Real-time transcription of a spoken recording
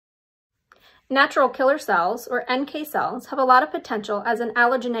Natural killer cells, or NK cells, have a lot of potential as an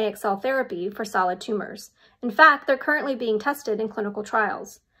allogeneic cell therapy for solid tumors. In fact, they're currently being tested in clinical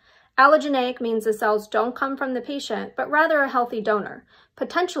trials. Allogeneic means the cells don't come from the patient, but rather a healthy donor,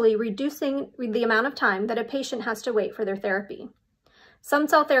 potentially reducing the amount of time that a patient has to wait for their therapy. Some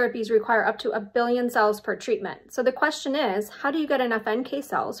cell therapies require up to 1 billion cells per treatment, so the question is, how do you get enough NK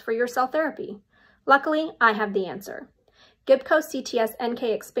cells for your cell therapy? Luckily, I have the answer. Gibco CTS NK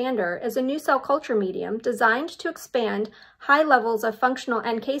Expander is a new cell culture medium designed to expand high levels of functional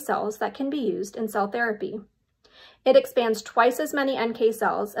NK cells that can be used in cell therapy. It expands twice as many NK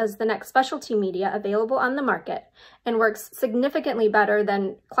cells as the next specialty media available on the market and works significantly better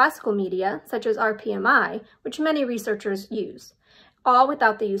than classical media, such as RPMI, which many researchers use, all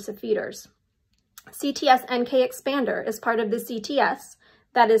without the use of feeders. CTS NK Expander is part of the CTS,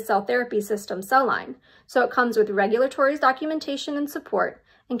 that is Cell Therapy System cell line, so it comes with regulatory documentation and support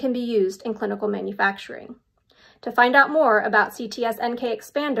and can be used in clinical manufacturing. To find out more about CTS NK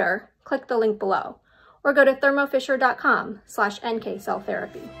Expander, click the link below, or go to thermofisher.com/NK cell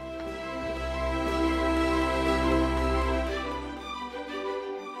therapy.